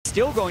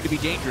still going to be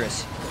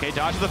dangerous. Okay,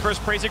 dodges the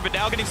first praising, but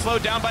now getting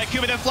slowed down by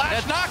Cuban. Then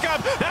flash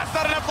knockup. That's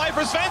not enough life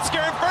for Svensker,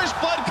 and first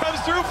blood comes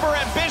through for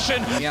Ambition.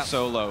 Yep.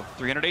 Solo,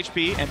 300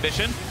 HP,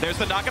 Ambition. There's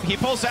the knockup. He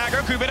pulls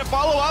aggro. Cuban to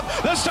follow up.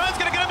 The stun's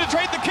gonna get him to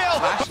trade the kill.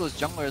 Flashless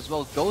jungler as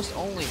well. Ghost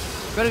only.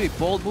 Gotta be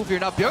bold move here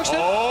now. Bjergsen.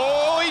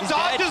 Oh, he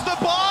dodges dead. the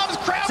bombs.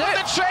 Crowd with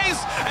the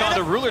chase. And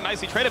the ruler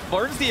nicely traded.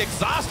 Burns the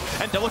exhaust,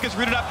 and Double gets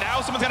rooted up now.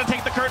 Someone's got to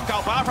take the curtain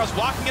call. BioFrost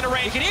walking into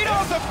range. He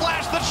knows the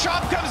flash. The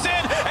chop comes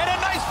in, and a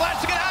nice flash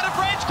to get out of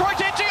range.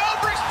 CSGO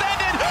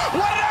overextended.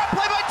 What an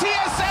outplay by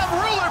TSM.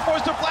 Ruler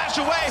forced to flash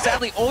away.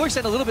 Sadly,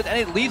 overextend a little bit, and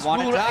it leaves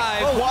Ruler.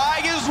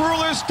 Why is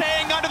Ruler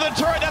staying under the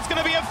turret? That's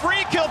going to be a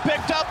free kill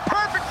picked up.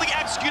 Perfectly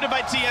executed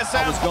by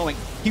TSM. Was going.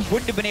 He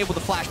wouldn't have been able to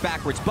flash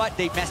backwards, but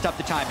they messed up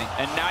the timing.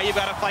 And now you've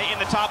got to fight in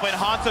the top lane.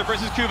 Hansa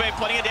versus Cuvée,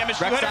 plenty of damage.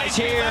 Rek'Sai's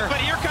here. Left,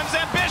 but here comes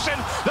Ambition.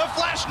 The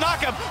flash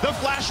knockup, the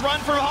flash run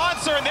from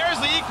Hansa, and there's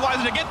the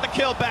equalizer to get the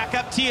kill back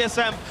up.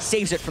 TSM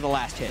saves it for the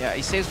last hit. Yeah,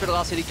 he saves for the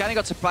last hit. He kind of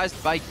got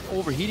surprised by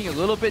overheating a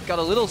little bit, got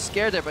a little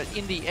scared there, but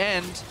in the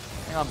end,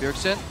 hang on,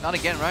 Bjergsen, not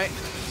again, right?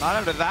 Not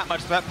under that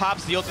much threat.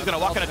 Pops the ult. He's going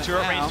to walk in a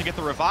turret range to get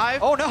the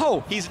revive. Oh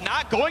no! He's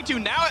not going to.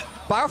 Now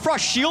BioFrost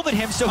shielded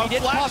him, so he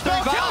didn't pop the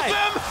revive. Kills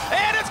him,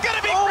 and it's going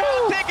to be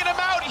Crown taking him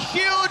out.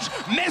 Huge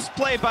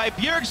misplay by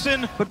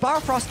Bjergsen. But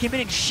BioFrost came in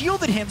and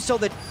shielded him so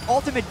that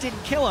ultimate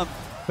didn't kill him.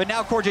 But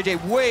now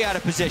CSGO way out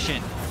of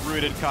position.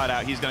 Rooted, caught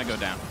out. He's going to go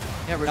down.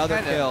 Yeah, another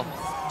kill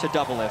to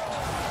double lift.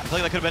 I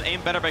feel like that could have been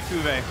aimed better by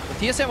Cuvée.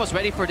 TSM was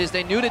ready for this.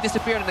 They knew they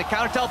disappeared, and the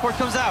counter teleport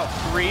comes out.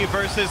 3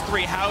 versus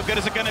 3. How good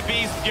is it going to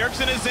be?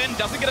 Bjergsen is in.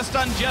 Doesn't get a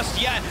stun just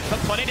yet, but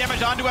plenty of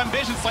damage onto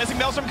Ambition. Slicing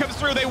Maelstrom comes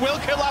through. They will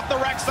kill off the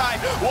Rek'Sai.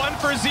 1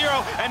 for 0,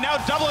 and now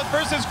Double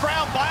versus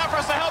Crown.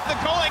 BioFrost to help the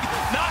culling.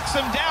 Knocks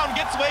him down.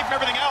 Gets away from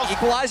everything else.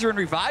 Equalizer and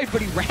revive,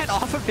 but he ran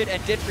off of it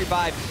and did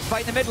revive.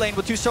 Fight in the mid lane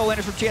with 2 solo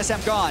laners from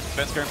TSM gone.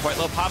 Svensker quite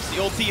low. Pops the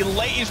ulti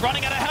late. He's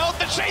running out of health.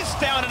 The chase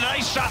down, and a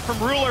nice shot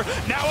from Ruler.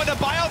 Now into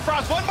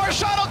BioFrost. 1 more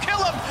shot will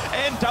kill him.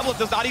 And Double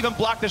does not even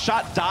block the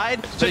shot,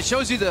 died. So it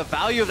shows you the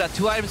value of that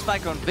 2-item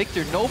spike on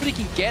Victor. Nobody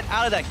can get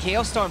out of that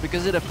Chaos Storm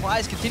because it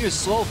applies continuous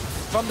slow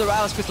from the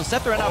Rylai's Crystal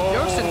Scepter, and now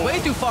Bjergsen way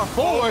too far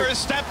forward.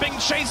 Overstepping,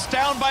 chased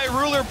down by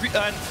Ruler,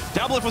 and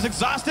Double was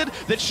exhausted.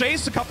 The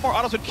chase, a couple more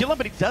autos would kill him,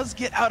 but he does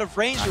get out of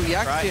range. To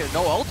react here,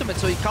 no ultimate,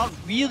 so he can't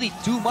really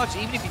do much,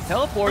 even if he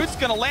teleports. Root's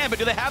gonna land, but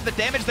do they have the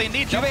damage they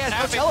need? Cuvée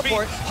has no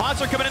teleport.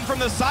 Hanser coming in from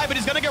the side, but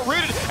he's gonna get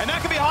rooted, and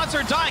that could be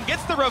Hanser dying.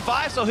 Gets the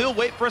revive, so he'll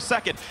wait for a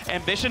second.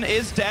 Ambition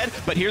is dead,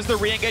 but here's the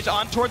re-engage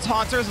on towards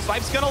Hanser. The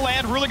snipe's gonna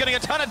land. Ruler getting a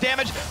ton of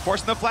damage,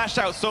 forcing the flash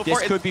out. So this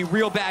far, could be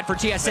real bad for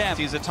TSM.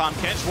 Sees it, Tom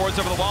Kench, wards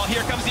over the wall.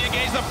 Here comes the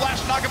engage, the flash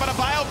knockup on a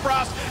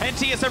BioFrost, and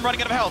TSM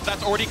running out of health.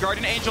 That's already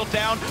Guardian Angel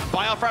down.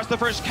 BioFrost the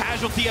first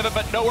casualty of it,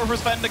 but nowhere for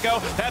Sven to go.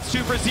 That's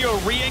 2 for 0.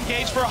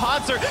 Re-engage for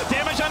Hanser.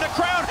 Damage on the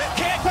Crown.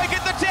 Can't quite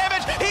get the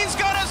damage. He's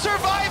gonna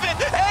survive it,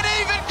 and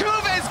even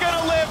Cuvé's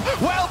gonna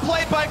live. Well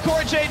played by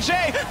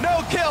CSGO.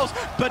 No kills,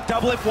 but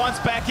Double If wants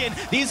back in.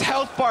 These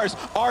health bars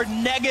are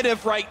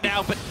negative right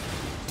now, but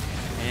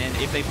and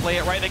if they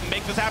play it right, they can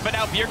make this happen.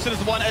 Now Bjergsen is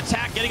the one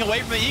attack, getting away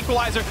from the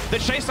equalizer.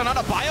 The chase on a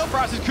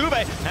BioFrost is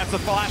Cuvée. That's the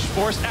flash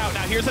forced out.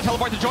 Now here's the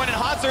teleport to join in.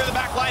 Hanser in the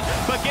back line,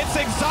 but gets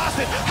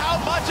exhausted.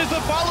 How much is the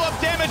follow-up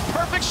damage?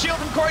 Perfect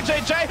shield from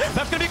CSGO.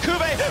 That's going to be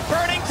Cuvée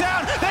burning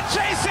down. The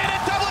chase in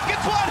it. Double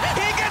gets 1.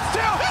 He gets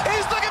 2.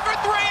 He's looking for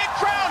 3, and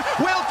Crown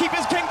will keep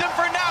his kingdom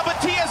for now, but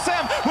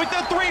TSM with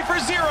the 3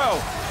 for 0.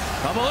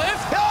 Double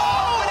lift.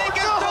 Oh, and he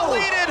gets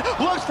deleted.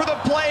 Looks for the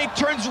play,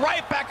 turns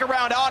right back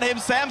around on him.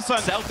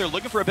 Samsung's out there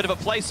looking for a bit of a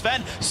play.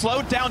 Sven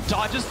slowed down,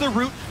 dodges the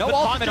root. No but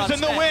ultimate on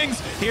in the Sven.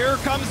 wings. Here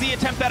comes the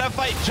attempt at a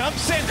fight.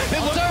 Jumps in. They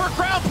look for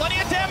Crown.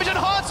 Plenty of damage, and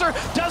Hanser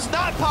does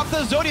not pop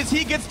the Zodiac.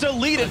 He gets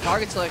deleted.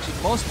 Target selection.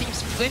 Most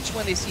teams flinch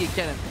when they see a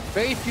cannon.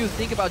 Very few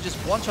think about just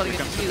one-shotting.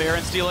 Here comes the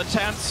Baron steal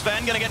attempt.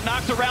 Sven gonna get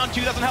knocked around.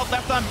 2,000 health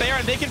left on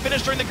Baron. They can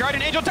finish during the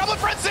Guardian Angel. Double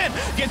fronts in.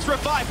 Gets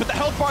revived, but the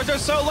health bars are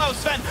so low.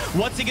 Sven,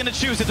 what's he gonna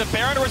choose? Is it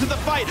Baron or is it the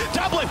fight?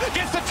 Double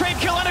gets the trade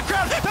kill on a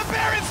Crown. The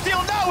Baron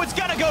steal. No, it's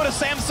gonna go to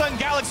Samsung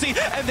Galaxy,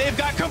 and they've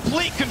got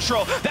complete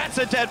control. That's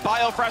a dead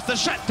BioFrost. The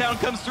shutdown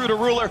comes through to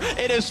Ruler.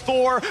 It is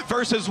 4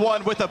 versus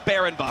 1 with a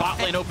Baron buff. Bot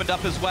lane opened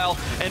up as well,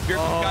 and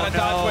Bjergsen got a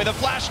dodge away. The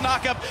flash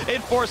knockup,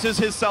 it forces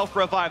his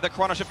self-revive. The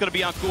Chrono Shift gonna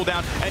be on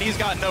cooldown, and he's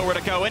got nowhere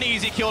to go. An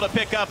easy kill to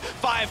pick up.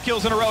 5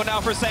 kills in a row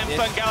now for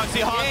Samsung Galaxy.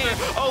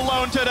 Hanser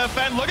alone to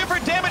defend. Looking for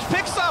damage.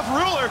 Picks off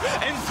Ruler,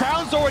 and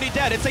Crown's already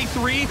dead. It's a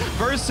 3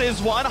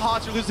 versus 1.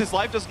 Hanser loses his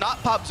life. Does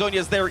not pop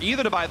Zhonya's there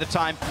either to buy the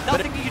time.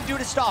 Nothing you can do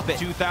to stop it.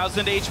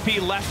 2,000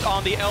 HP left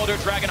on the Elder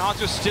Dragon.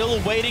 Hanser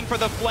still waiting for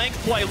the flank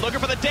play. Looking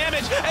for the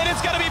damage, and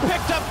it's going to be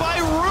picked up by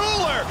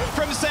Ruler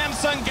from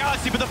Samsung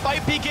Galaxy. But the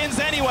fight begins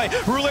anyway.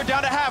 Ruler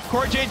down to half.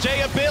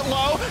 CSGO a bit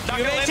low. Not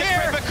going to land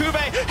it, but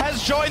Cuvée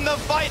has joined the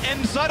fight,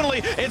 and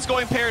suddenly it's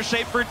going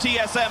pear-shaped for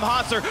TSM.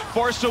 Hanser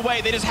forced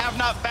away. They just have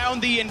not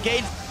found the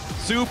engage.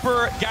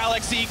 Super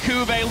Galaxy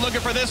Kube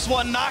looking for this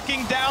one,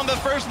 knocking down the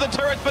first of the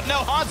turrets, but no,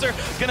 Hanser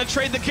gonna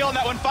trade the kill on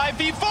that one,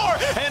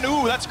 5v4, and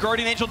ooh, that's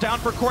Guardian Angel down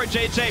for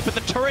CoreJJ, but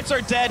the turrets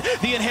are dead,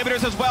 the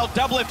inhibitors as well.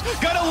 Doublelift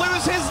gonna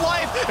lose his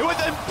life with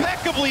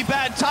impeccably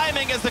bad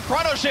timing as the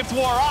chrono shift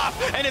wore off,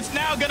 and it's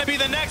now gonna be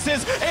the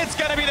Nexus, it's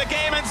gonna be the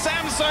game, and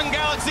Samsung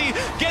Galaxy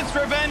gets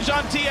revenge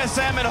on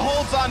TSM and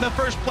holds on to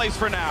first place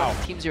for now.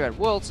 Teams here at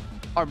Worlds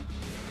are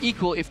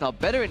equal, if not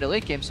better, in the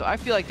late game, so I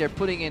feel like they're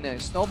putting in a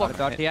snowball. What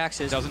about the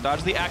axes? Doesn't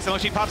dodge the axe,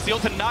 unless he pops the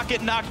ult to not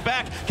get knocked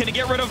back. Can he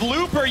get rid of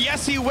Looper?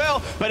 Yes, he will,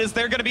 but is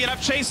there going to be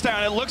enough chase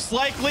down? It looks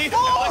likely.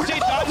 MLXG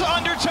dodges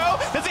Undertow.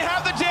 Does he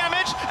have the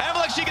damage?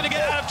 MLXG going to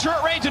get out of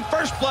turret range, and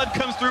first blood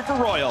comes through for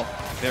Royal.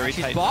 Very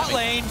tight. Bot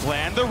lane.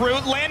 Land the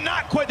root, land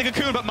not quite the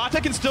cocoon, but Mata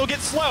can still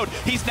get slowed.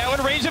 He's now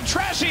in range of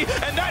Trashy,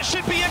 and that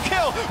should be a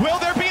kill. Will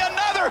there be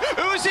another?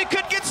 Uzi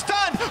could get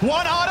stunned.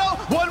 One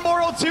auto, one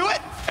moral to it,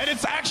 and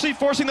it's actually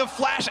forcing the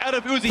flash out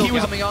of Uzi. He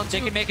was coming on.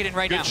 They can make it in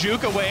right now. Good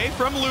juke away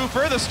from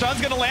Looper. The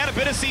stun's gonna land, a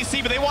bit of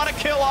CC, but they want to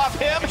kill off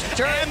him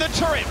and the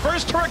turret.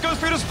 First turret goes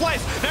through to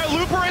Splice. Now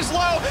Looper is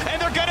low,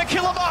 and they're gonna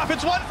kill him off.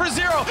 It's 1-0.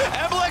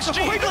 MLXG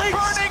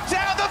burning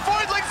down. The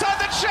Voidlings on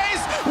the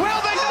chase.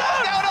 Will they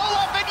knock down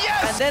Olaf? And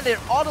yes! And then they're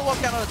auto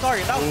lockdown on the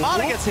target. Now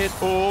Mata gets hit.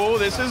 Oh,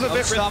 this is a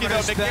bit risky though.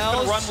 Nick's gonna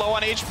spells. run low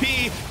on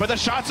HP, but the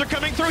shots are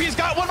coming through. He's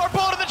got one more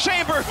bullet in the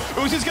chamber.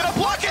 Uzi's gonna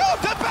block it.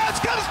 The bounce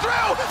comes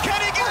through. Can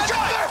he get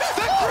another?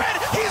 The grid.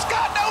 He's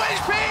got no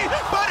HP,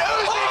 but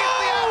Uzi gets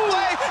the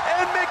outplay,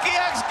 and Mickey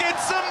X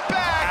gets him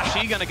back.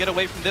 She gonna get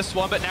away from this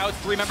one, but now it's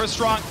 3 members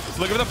strong.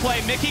 Look at the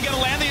play. Mickey gonna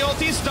land the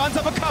ulti, stuns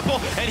up a couple,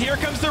 and here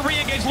comes the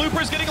re-engage.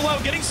 Looper's getting low,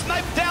 getting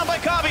sniped down by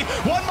Kavi.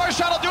 One more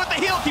shot will do it.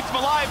 The heal keeps him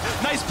alive.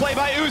 Nice play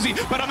by Uzi,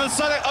 but on the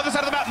other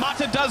side of the map,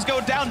 Mata does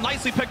go down.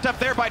 Nicely picked up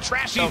there by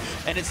Trashy,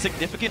 and it's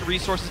significant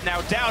resources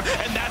now down,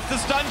 and that's the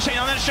stun chain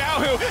on that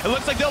Xiaohu. It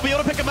looks like they'll be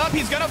able to pick him up.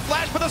 He's gonna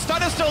flash, but the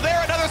stun is still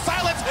there. Another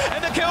silence,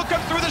 and the kill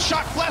comes through the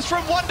shock flash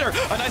from Wonder.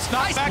 A nice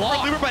knockback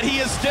for Looper, but he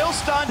is still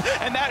stunned,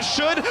 and that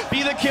should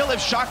be the kill.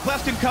 If Shock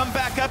Blast can come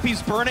back up,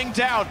 he's burning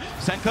down.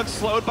 Sencook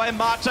slowed by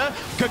Mata.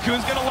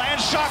 Cocoon's gonna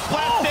land, Shock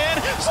Blast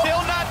in,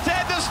 still not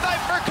dead. The snipe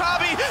for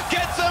Kabi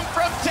gets him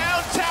from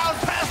downtown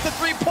past the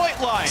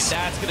 3-point line.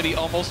 That's gonna be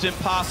almost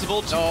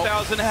impossible.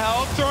 2,000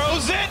 health,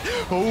 throws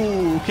it.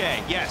 Ooh,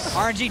 okay, yes.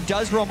 RNG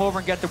does roam over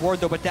and get the ward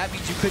though, but that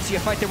means you could see a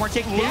fight. They weren't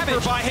taking Looper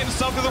damage. by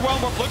himself to the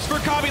realm, looks for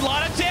Kabi,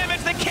 lot of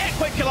damage. They can't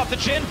quite kill off the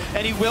chin,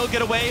 and he will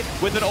get away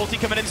with an ulti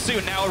coming in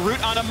soon. Now a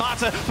root on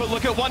Mata, but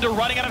look at Wonder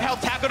running out of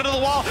health, tackled into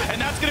the wall,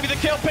 and that's gonna be the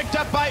kill picked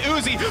up by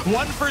Uzi.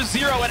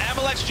 1-0, and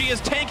MLXG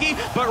is tanky,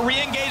 but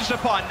re-engaged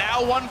upon.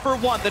 Now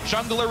 1-1, the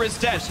jungler is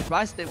dead.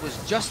 Surprised it was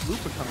just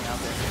Looper coming out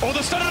there. Oh,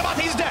 the stun on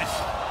Mata, he's dead.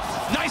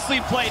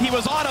 Nicely played. He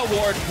was on a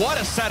ward. What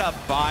a setup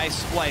by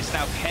Splice.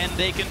 Now, can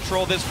they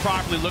control this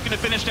properly? Looking to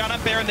finish down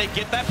on Baron. They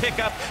get that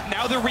pickup.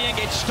 Now the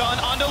re-engage stun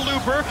onto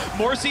Looper.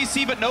 More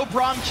CC, but no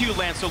Braum Q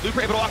land. So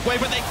Looper able to walk away,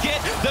 but they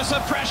get the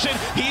suppression.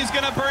 He's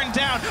going to burn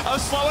down. A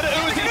slow it to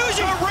Uzi.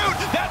 The root.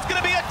 That's going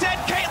to be a dead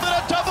Caitlyn.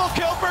 A double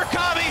kill for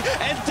Kavi.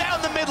 And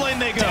down the mid lane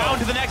they go. Down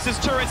to the Nexus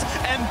turrets.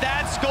 And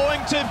that's going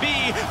to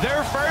be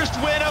their first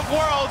win of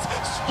Worlds.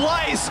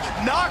 Splice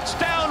knocks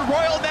down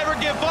Royal Never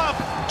Give Up.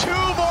 2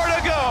 more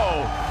to go.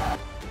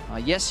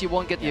 Yes, you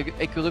won't get the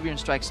Equilibrium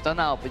Strike stun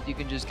out, but you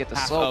can just get the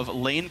half slow. Of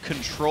lane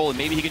control, and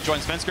maybe he can join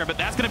Svenskar, but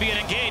that's going to be an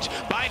engage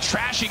by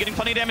Trashy, getting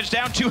plenty of damage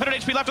down.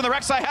 200 HP left on the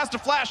Rek'Sai, has to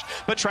flash,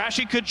 but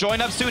Trashy could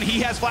join up soon.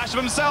 He has flash of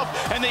himself,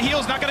 and the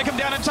heal's not going to come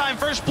down in time.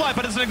 First blood,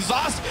 but it's an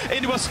exhaust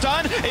into a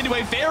stun, into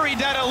a very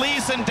dead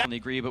Elise, and I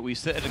agree, but we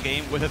sit at a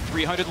game with a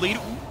 300 lead.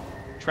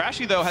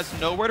 Trashy, though, has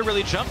nowhere to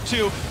really jump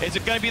to. Is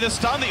it going to be the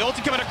stun? The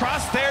ulti coming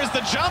across. There's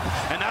the jump,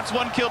 and that's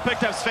 1 kill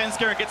picked up.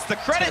 Svenskar gets the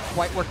credit. Didn't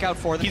quite work out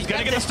for them. He's going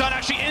to get the stun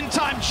actually in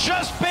time,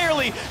 just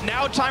barely.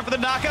 Now time for the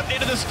knockup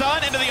into the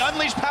stun, into the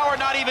unleashed power,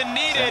 not even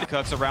needed.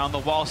 Cooks around the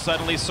wall,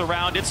 suddenly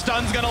surrounded.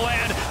 Stun's going to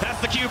land. That's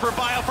the cue for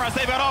Biofrost.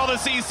 They've got all the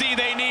CC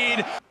they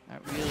need.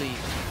 That really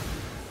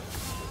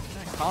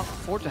can't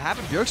afford to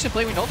happen. Bjergsen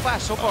playing with no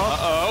flash so far.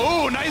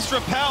 Oh, nice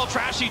repel.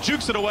 Trashy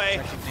jukes it away.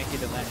 Mickey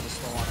to land the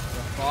slow on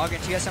Frog,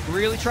 and TSM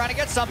really trying to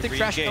get something.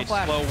 Trashy no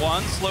flash. Slow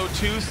 1, slow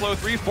 2, slow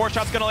 3. 4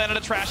 shots gonna land on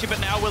a Trashy, but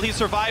now will he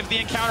survive the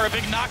encounter? A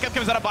big knockup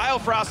comes out of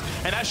Biofrost,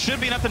 and that should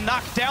be enough to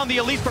knock down the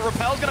Elite, but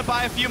Repel's gonna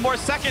buy a few more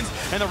seconds,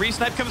 and the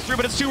re-snipe comes through,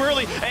 but it's too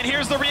early. And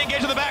here's the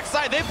re-engage on the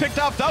backside. They've picked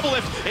off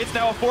Doublelift. It's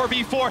now a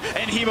 4v4,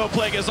 and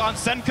Hemoplague is on.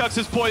 Senkux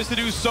is poised to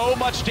do so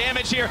much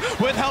damage here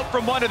with help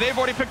from Wonder. They've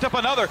already picked up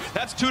another.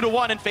 That's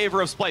 2-1 in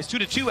favor of Splice.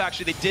 2-2,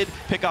 actually. They did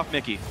pick off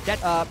Mickey.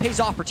 That pays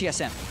off for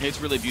TSM.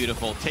 It's really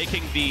beautiful.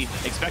 Taking the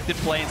expected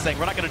play and saying,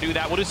 we're not going to do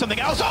that, we'll do something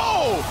else.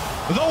 Oh!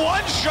 The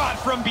one shot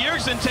from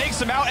Bjergsen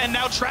takes him out, and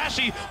now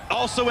Trashy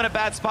also in a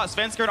bad spot.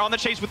 Svenskar on the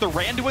chase with the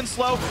Randuin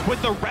slow,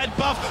 with the red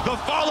buff, the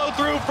follow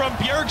through from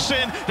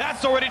Bjergsen.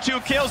 That's already 2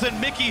 kills, and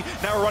Mickey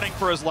now running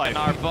for his life.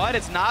 But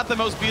it's not the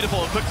most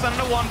beautiful. A quick stun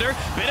and a Wonder,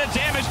 bit of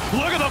damage.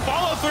 Look at the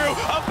follow through.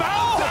 A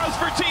bounce house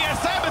for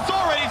TSM. It's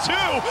already 2,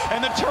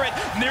 and the turret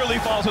nearly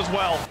falls as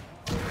well.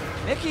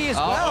 Mickey as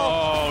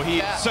well. Oh,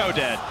 he's so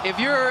dead. If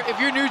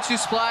you're new to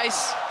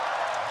Splice,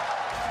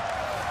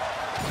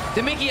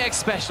 The Mickey X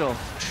special.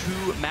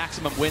 2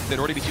 maximum wins. They'd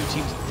already be 2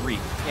 teams of 3.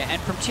 Yeah,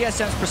 and from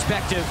TSM's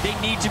perspective, they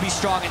need to be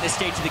strong in this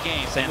stage of the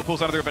game.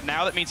 Liverpool's under there, but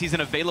now that means he's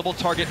an available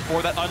target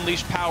for that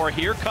unleashed power.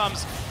 Here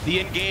comes the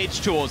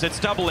engage tools. It's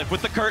double lift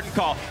with the curtain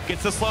call.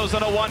 Gets the slows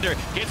on a wonder.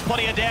 Gets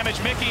plenty of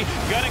damage. Mickey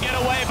gonna get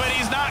away, but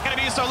he's not gonna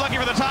be so lucky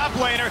for the top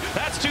laner.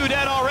 That's 2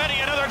 dead already.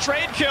 Another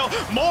trade kill.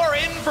 More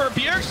in for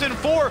Bjergsen.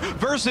 4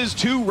 versus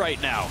 2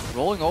 right now.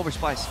 Rolling over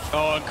Splice.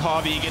 Oh, and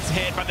Kobe gets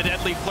hit by the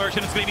deadly flourish,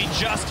 and it's gonna be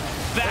just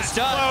that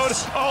load.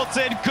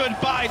 Ulted,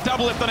 goodbye.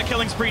 Double lift on a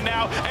killing spree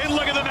now. And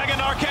look at the Mega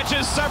Gnar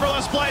catches several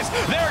in place.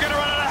 They're gonna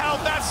run out of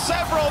health. That's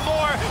several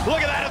more.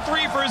 Look at that, a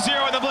 3 for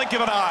 0 in the blink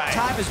of an eye.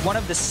 Time is one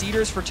of the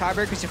seeders for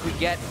tiebreakers if we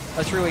get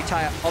a 3-way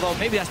tie, although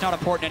maybe that's not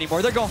important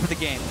anymore. They're going for the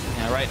game.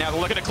 Yeah, right now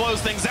they're looking to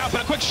close things out,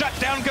 but a quick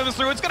shutdown comes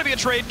through. It's going to be a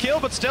trade kill,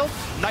 but still,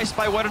 nice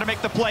by Wonder to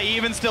make the play.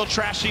 Even still,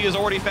 Trashy has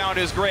already found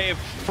his grave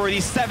for the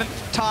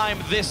 7th time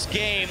this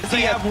game.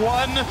 They have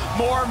 1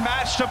 more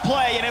match to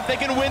play, and if they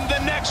can win the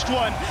next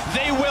one,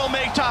 they will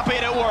make top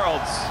 8 at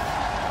Worlds.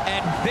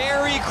 And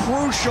very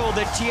crucial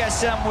that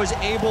TSM was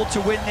able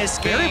to win this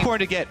game. Very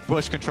important to get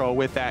bush control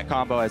with that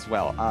combo as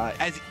well.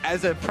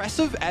 As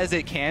impressive as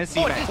it can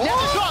seem. Now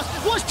the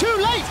cross was too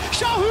late.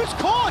 Xiaohu's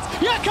caught.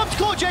 Here comes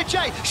Core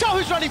JJ.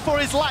 Xiaohu's running for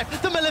his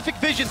life. The Malefic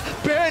Visions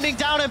burning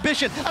down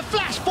Ambition. A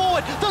flash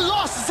forward. The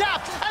lost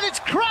zapped, and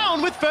it's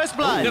Crown with first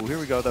blood. Ooh, here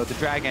we go though. The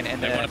dragon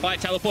and They want to the fight,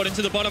 teleport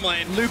into the bottom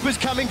lane. Looper's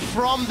coming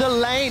from the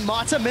lane.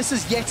 Marta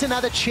misses yet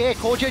another chair.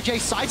 Core JJ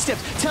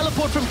sidesteps.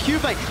 Teleport from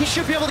Cubase. He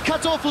should be able to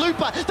cut off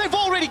Looper. They've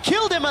already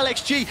killed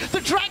MLXG. The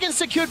dragon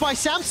secured by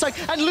Samsung,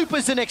 and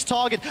Looper's the next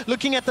target.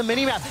 Looking at the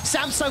minimap,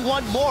 Samsung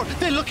want more.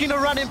 They're looking to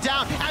run him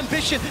down.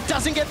 Ambition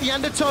doesn't get the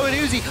undertow, and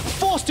Uzi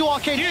forced to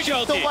arcane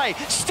the way.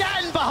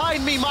 Stand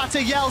behind me,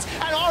 Marta yells,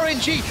 and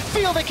RNG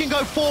feel they can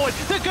go forward.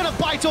 They're gonna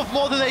bite off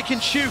more than they can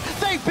chew.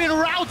 They've been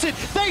routed.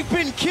 They've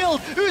been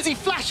killed. Uzi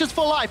flashes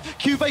for life.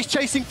 Cubase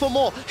chasing for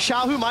more.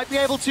 Xiaohu might be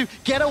able to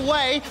get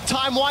away.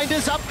 Time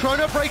winders up.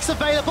 Chrono breaks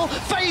available.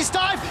 Phase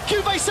dive.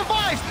 Cubase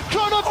survives.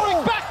 Chrono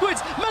break backwards.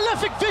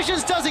 Malefic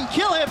Visions doesn't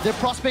kill him. Their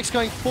prospects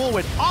going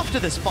forward after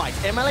this fight.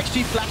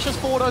 MLXG flashes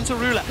forward onto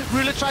Ruler.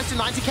 Ruler tries to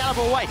 90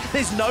 caliber away.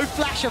 There's no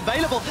flash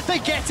available. They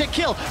get a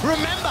kill.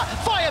 Remember,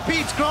 fire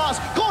beats grass.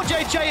 Core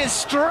JJ is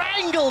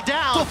strangled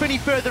down. Off any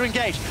further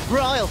engage.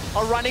 Royal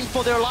are running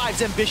for their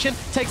lives. Ambition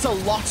takes a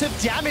lot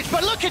of damage,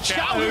 but look at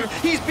Xiaohu.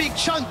 He's being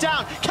chunked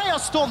down.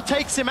 Chaos Storm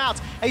takes him out.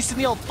 Ace in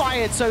the old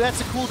fired, so that's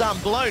a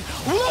cooldown blown.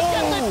 Look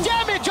at the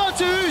damage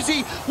onto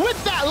Uzi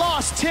with that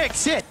last tick.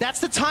 That's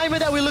the timer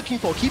that we're looking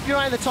for. Keep your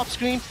eye on the top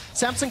screen.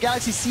 Samsung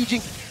Galaxy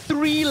sieging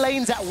 3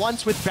 lanes at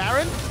once with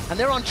Baron, and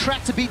they're on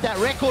track to beat that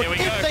record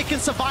if they can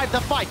survive the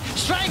fight.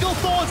 Strangle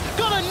Thorns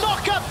gonna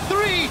knock up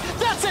 3.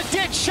 That's a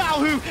dead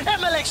Xiaohu.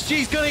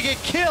 MLXG's gonna get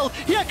killed.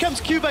 Here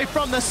comes Cube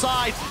from the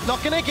side.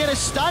 Not gonna get a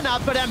stun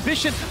up, but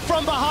Ambition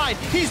from behind.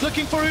 He's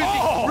looking for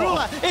Uzi.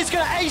 Ruler is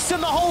gonna ace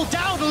him the hole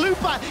down.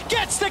 Looper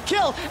gets the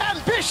kill.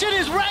 Ambition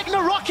is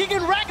Ragnarocking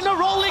and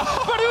Ragnarolling,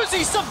 but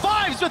Uzi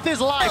survives with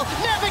his life.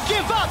 Never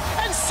give up,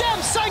 and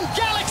Samsung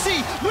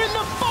Galaxy win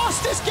the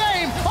fastest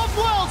game of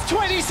Worlds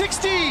 2016.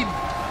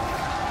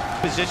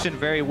 positioned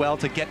very well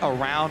to get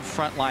around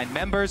frontline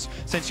members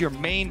since your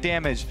main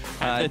damage.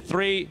 The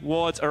 3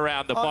 wards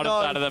around the bottom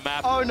side of the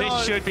map.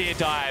 This should be a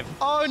dive.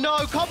 Oh no,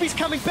 Copy's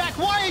coming back.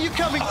 Why are you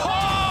coming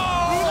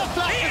back? Ruler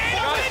flashes.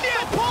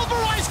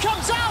 Pulverize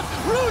comes out.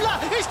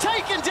 Ruler is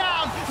taken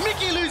down.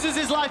 Mickey loses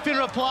his life in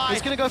reply.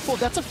 He's going to go forward.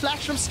 That's a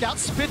flash from Scout.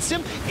 Spits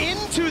him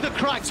into the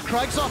Krugs.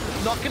 Krugs are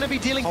not going to be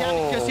dealing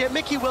damage just yet.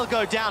 Mickey will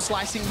go down.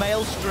 Slicing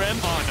Maelstrom.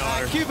 Oh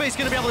no. Cube's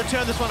going to be able to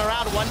turn this one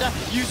around. Wonder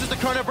uses the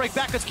Chrono Break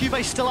backwards.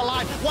 Cube's still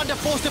alive. Wonder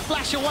forced to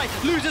flash away.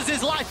 Loses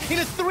his life in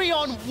a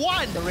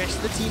 3-on-1. The rest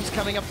of the team's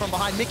coming up from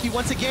behind. Mickey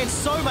once again,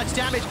 so much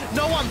damage.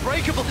 No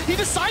unbreakable. He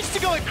decides to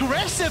go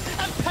aggressive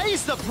and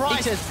pays the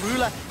price. As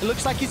Ruler, it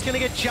looks like he's going to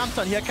get jumped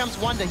on. Here comes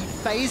Wonder. He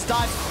phase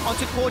dives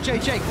onto Core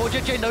JJ. Core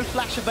JJ, no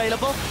flash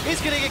available.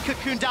 Is going to get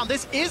cocooned down.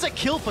 This is a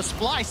kill for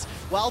Splice.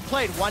 Well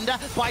played. Wonder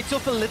bites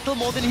off a little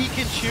more than he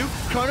can chew.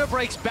 Chrono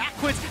breaks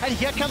backwards, and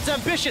here comes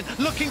Ambition,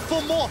 looking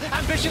for more.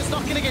 Ambition's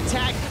not going to get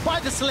tagged by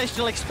the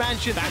Celestial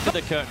expansion. Back to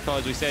the curtain call,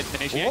 as we said,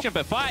 initiation,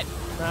 but fight.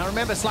 Now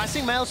remember,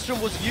 Slicing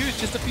Maelstrom was used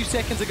just a few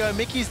seconds ago.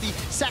 Mickey's the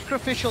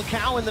sacrificial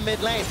cow in the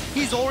mid lane.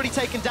 He's already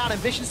taken down.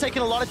 Ambition's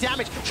taken a lot of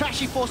damage.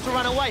 Trashy forced to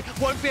run away.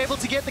 Won't be able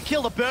to get the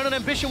kill. The burn on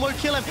Ambition won't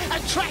kill him.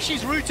 And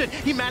Trashy's rooted.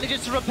 He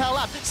manages to rappel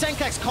up.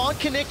 Senkax can't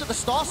connect with the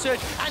Star Surge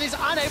and is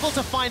unable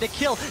to find a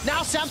kill. Now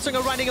Samsung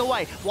are running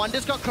away.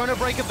 Wonder's got Chrono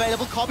Break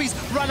available. Cobby's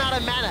run out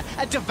of mana.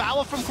 A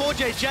Devour from Core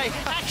JJ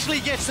actually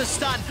gets a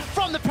stun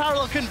from the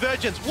Parallel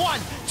Convergence. 1,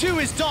 2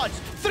 is dodged.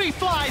 3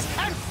 flies,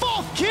 and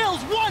 4 kills.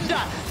 Wonder!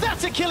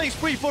 That's a killing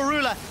spree for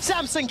Ruler.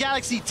 Samsung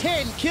Galaxy,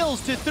 10 kills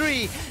to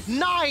 3.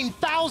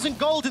 9,000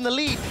 gold in the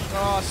lead.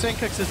 Oh,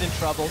 Senkax is in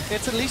trouble.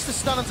 It's at least a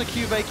stun onto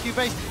Cube.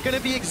 Cube's going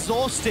to be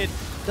exhausted.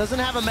 Doesn't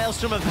have a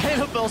Maelstrom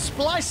available.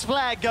 Splice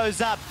flag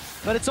goes up,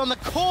 but it's on the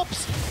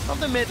corpse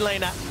of the mid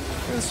laner.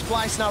 And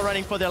Splice now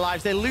running for their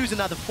lives. They lose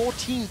another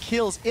 14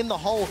 kills in the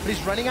hole, but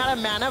he's running out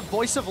of mana.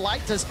 Voice of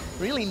Light does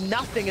really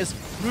nothing as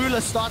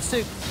Ruler starts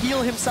to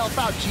heal himself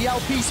out.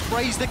 GLP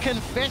sprays the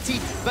confetti,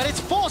 but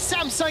it's for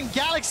Samsung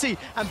Galaxy.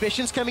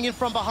 Ambition's coming in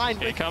from behind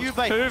with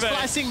Cuvee.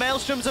 Slicing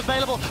Maelstroms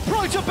available.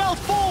 Protobelt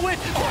forward.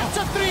 That's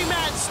a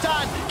 3-man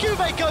stun.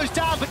 Cuvee goes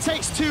down, but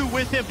takes 2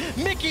 with him.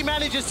 Mickey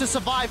manages to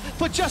survive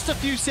for just a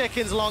few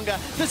seconds longer.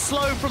 The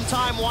slow from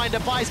Time Winder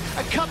buys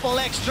a couple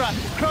extra.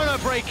 Chrono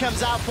Break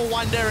comes out for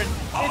Wonder, and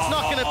it's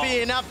not going to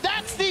be enough.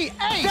 That's the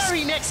ace.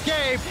 Very next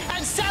game,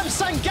 and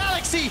Samsung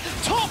Galaxy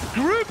top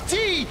Group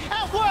D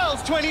at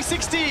Worlds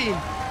 2016.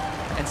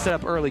 And set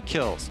up early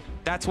kills.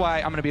 That's why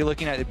I'm going to be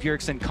looking at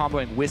Bjergsen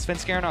comboing with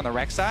Svenskeren on the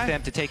Rex side.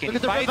 Them to take any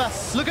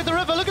fights. Look at the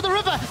river, look at the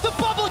river. The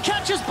bubble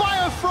catches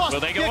Biofrost.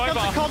 Will they go Here over?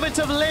 comes the comment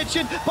of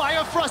legend.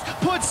 Biofrost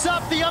puts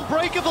up the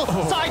unbreakable,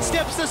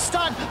 sidesteps the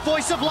stun.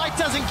 Voice of Light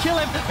doesn't kill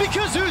him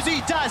because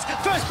Uzi does.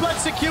 First blood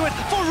secured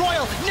for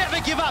Royal.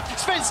 Never give up.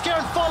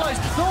 Svenskeren follows.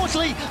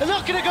 Naughty,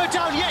 not going to go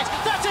down yet.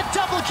 That's a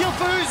double kill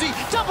for Uzi.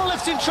 Double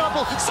Lift's in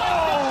trouble.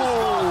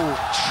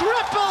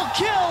 Triple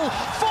kill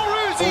for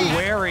Uzi. Oh,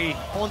 wary.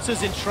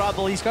 Haunter's in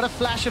trouble. He's got a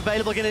flash available.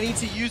 Going to need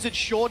to use it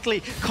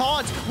shortly.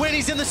 Can't when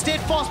he's in the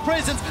steadfast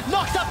presence.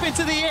 Knocked up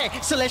into the air.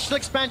 Celestial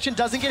Expansion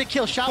doesn't get a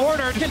kill.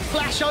 Cornered. Can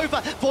flash over.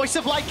 Voice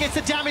of Light gets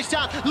the damage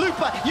down.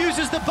 Looper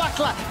uses the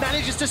buckler.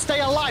 Manages to stay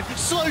alive.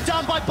 Slowed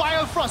down by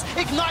Biofrost.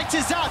 Ignite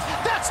is out.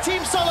 That's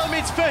Team Solo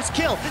Mid's first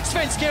kill.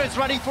 Svenskeren's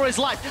running for his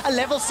life. A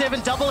level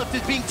 7 double lift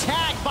is being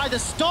tagged by the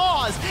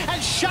stars.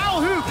 And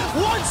Xiaohu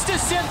wants to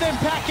send them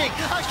packing.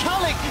 A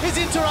Culling is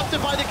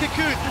interrupted by the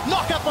Cocoon.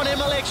 Knock up on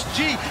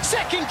MLXG.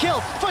 Second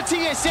kill for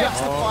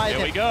TSM. Here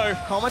we go.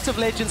 Comment of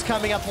Legends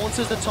coming up. Haunts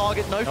is the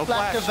target. No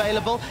flash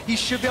available. He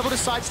should be able to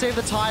sidestep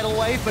the tidal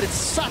wave, but it's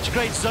such a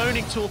great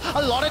zoning tool.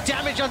 A lot of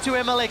damage onto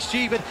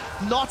MLXG, but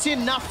not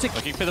enough to...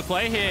 Looking for the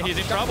play here. He's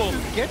in trouble.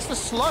 Gets the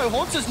slow.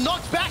 Haunts is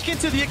knocked back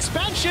into the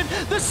expansion.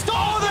 The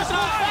star is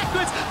knocked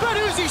backwards, but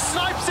Uzi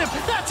snipes him.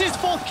 That's his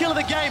 4th kill of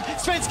the game.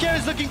 Svenskeren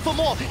is looking for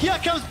more. Here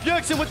comes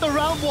Bjergsen with the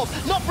Realm Warp.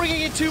 Not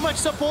bringing in too much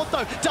support,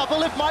 though. Double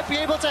Lift might be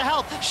able to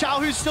help.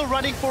 Xiaohu's still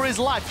running for his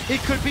life. It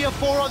could be a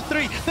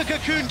 4-on-3. The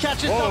Cocoon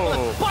catches Double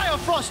Lift.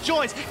 Biofrost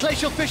joins.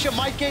 Glacial Fissure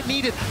might get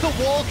needed. The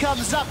wall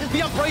comes up.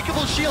 The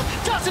Unbreakable Shield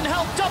doesn't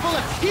help Double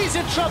Lift. He's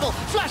in trouble.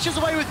 Flashes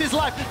away with his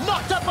life.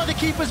 Knocked up by the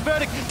Keeper's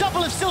Verdict.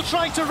 Double Lift still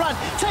trying to run.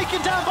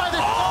 Taken down by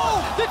the...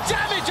 The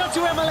damage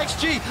onto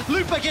MLXG.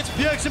 Looper gets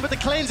Bjergsen, but the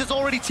cleanse is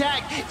already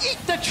tagged. Eat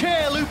the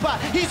chair, Looper.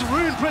 He's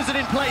Rune Prison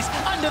in place.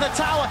 Under the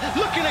tower.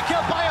 Looking to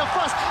kill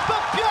Biofrost.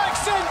 But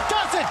Bjergsen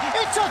does it.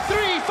 It's a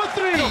 3 for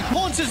 3.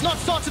 Haunts has not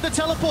started the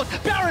teleport.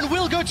 Baron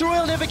will go to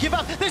Royal. Never give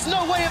up. There's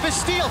no way of a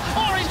steal.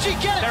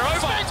 RNG get it.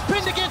 Sven's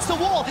pinned against the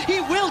wall.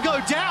 He will go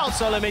down.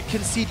 Solo Mid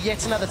concede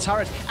yet another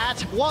turret.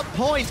 At what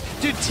point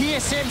do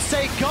TSM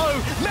say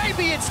go?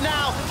 Maybe it's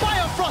now.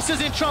 Biofrost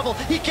is in trouble.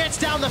 He gets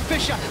down the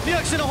Fissure.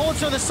 Bjergsen and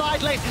Haunts on the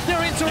side lane.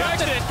 They're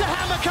interrupted. The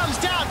hammer comes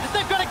down.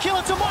 They've got to kill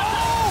it to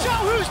Monster.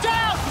 Xiaohu's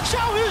down.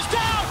 Xiaohu's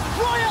down.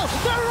 Royal,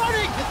 they're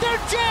running.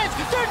 They're dead.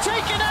 They're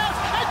taken out.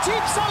 And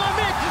Team Solo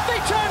Mid, they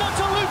turn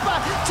onto Looper.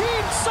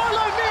 Team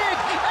Solo Mid,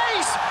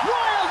 ace.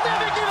 Royal,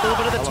 never give up.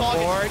 Over to the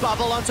target.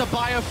 Bubble onto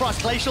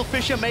Biofrost. Glacial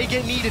Fissure may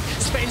get needed.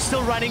 Sven's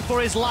still running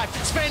for his life.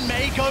 Sven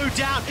may go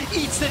down.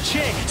 Eats the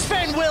chair.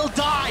 Sven will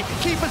die.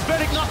 Keeper's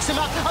Verdict knocks him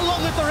out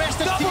along with the rest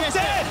of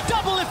TSM.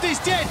 Double Lift is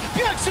dead.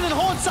 Bjergsen and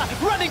Haunts are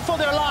running for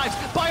their lives.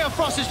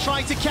 Biofrost is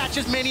trying to catch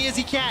as many as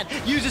he can.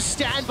 Uses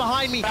stand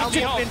behind me.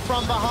 In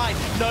from behind.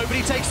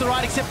 Nobody takes the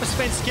ride except for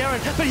Svenskeren,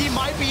 but he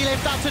might be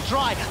left out to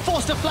dry.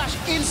 Forced to flash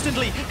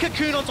instantly.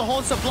 Cocoon onto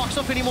Haunts blocks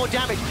off any more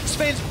damage.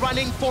 Sven's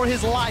running for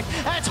his life.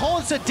 As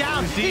Haunts are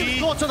down. He's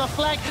caught on the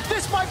flank.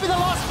 This might be the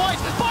last fight.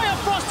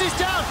 Biofrost is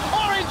down.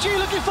 RNG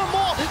looking for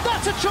more.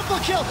 That's a triple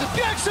kill.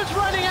 Bjergsen's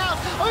running out.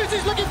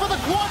 Uzi's looking for the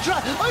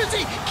quadra.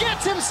 Uzi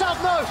gets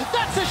himself. No,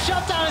 that's a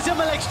shutdown as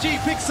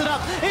MLXG picks it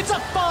up. It's a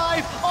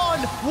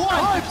 5-on-1.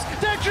 Hopes,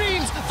 their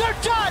dreams, they're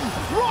done.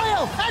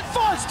 Royal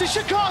advance to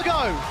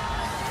Chicago.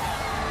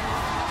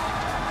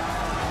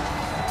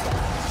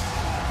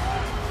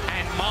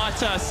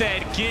 Marta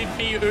said, give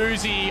me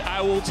Uzi,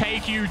 I will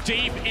take you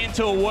deep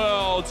into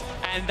Worlds,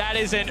 and that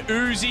is an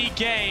Uzi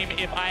game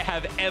if I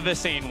have ever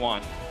seen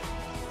one.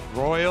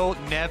 Royal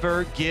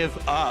never give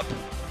up.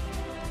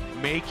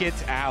 Make it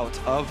out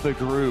of the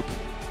group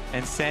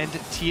and send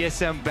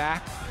TSM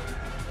back